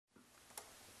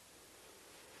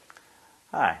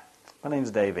Hi, my name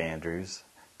is Dave Andrews.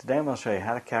 Today I'm going to show you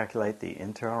how to calculate the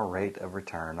internal rate of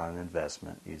return on an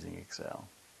investment using Excel.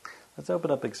 Let's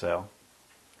open up Excel.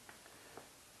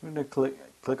 We're going to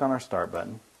click on our Start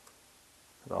button.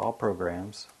 Go to All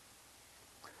Programs.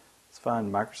 Let's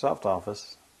find Microsoft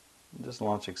Office and just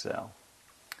launch Excel.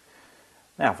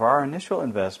 Now for our initial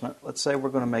investment, let's say we're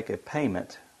going to make a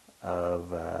payment of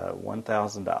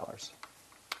 $1,000.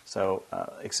 So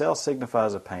Excel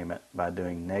signifies a payment by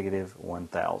doing negative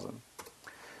 1,000.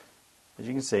 As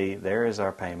you can see, there is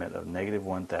our payment of negative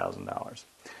 $1,000.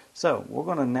 So we're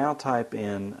going to now type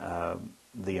in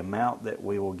the amount that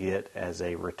we will get as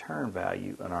a return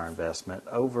value on our investment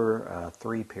over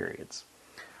 3 periods.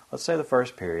 Let's say the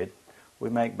first period we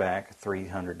make back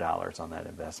 $300 on that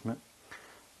investment.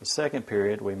 The second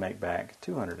period we make back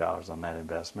 $200 on that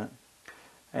investment.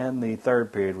 And the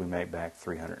third period we make back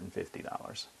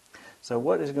 $350. So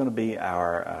what is going to be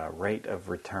our rate of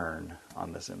return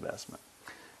on this investment?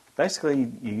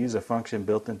 Basically, you use a function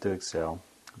built into Excel.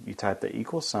 You type the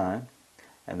equal sign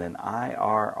and then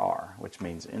IRR, which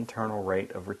means internal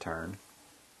rate of return,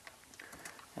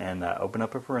 and open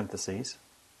up a parentheses.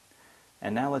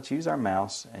 And now let's use our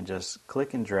mouse and just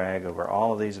click and drag over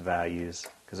all of these values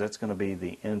because that's going to be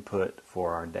the input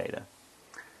for our data.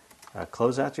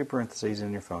 Close out your parentheses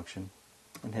in your function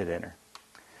and hit enter.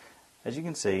 As you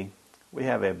can see, we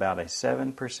have about a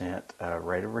 7%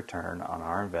 rate of return on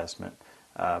our investment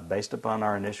based upon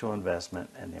our initial investment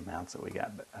and the amounts that we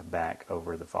got back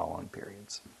over the following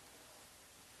periods.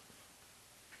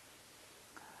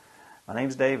 My name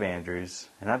is Dave Andrews,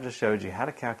 and I've just showed you how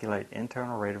to calculate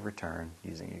internal rate of return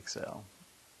using Excel.